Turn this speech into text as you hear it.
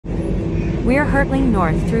We're hurtling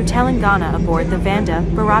north through Telangana aboard the Vande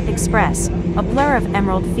Bharat Express, a blur of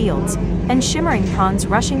emerald fields and shimmering ponds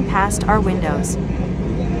rushing past our windows.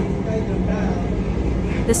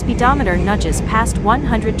 The speedometer nudges past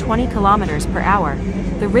 120 kilometers per hour,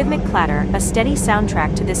 the rhythmic clatter a steady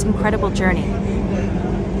soundtrack to this incredible journey.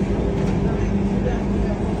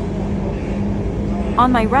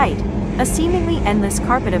 On my right, a seemingly endless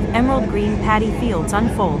carpet of emerald green paddy fields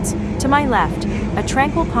unfolds. To my left, a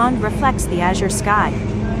tranquil pond reflects the azure sky.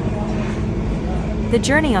 The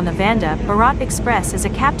journey on the Vande Bharat Express is a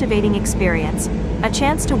captivating experience, a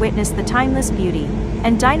chance to witness the timeless beauty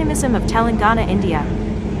and dynamism of Telangana, India.